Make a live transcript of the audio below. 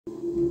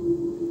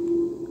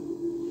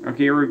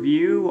Okay, a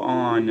review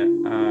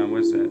on,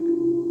 what's it?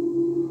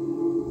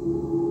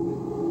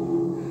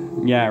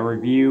 Yeah, a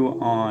review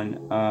on,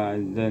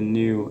 the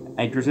new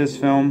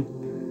Exorcist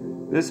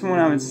film. This one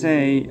I would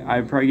say,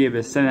 I'd probably give it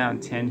a 7 out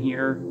of 10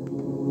 here.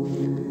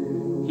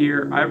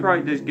 I'd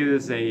probably just give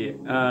this a,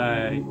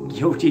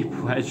 guilty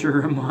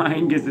pleasure of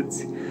mine, because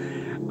it's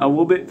a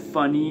little bit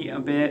funny a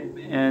bit,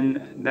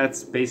 and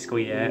that's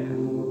basically it.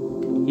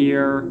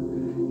 Here,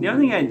 the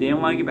only thing I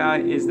didn't like about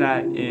it is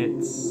that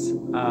it's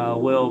a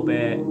little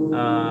bit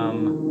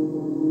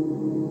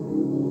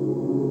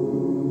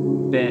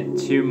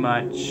too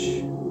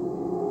much.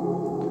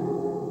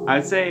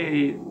 I'd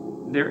say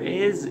there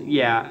is a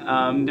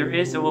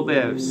little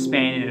bit of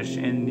Spanish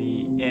in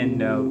the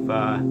end of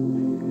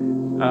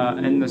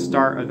in the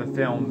start of the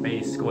film,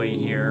 basically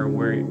here,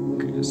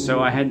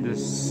 so I had to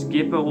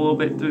skip a little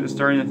bit through the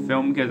start of the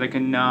film because I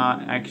could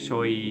not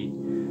actually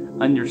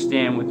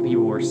understand what the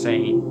people were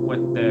saying,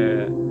 what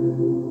the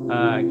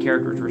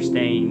characters were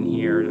saying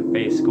here,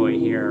 basically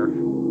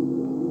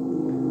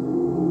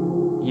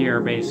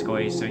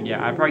basically. So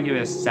yeah, I'd probably give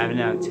it a 7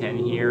 out of 10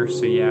 here.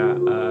 So yeah,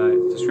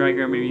 subscribe,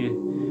 grab me,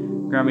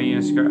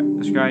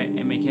 subscribe,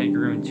 and make it a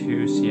room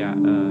too. So yeah,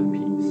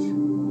 peace.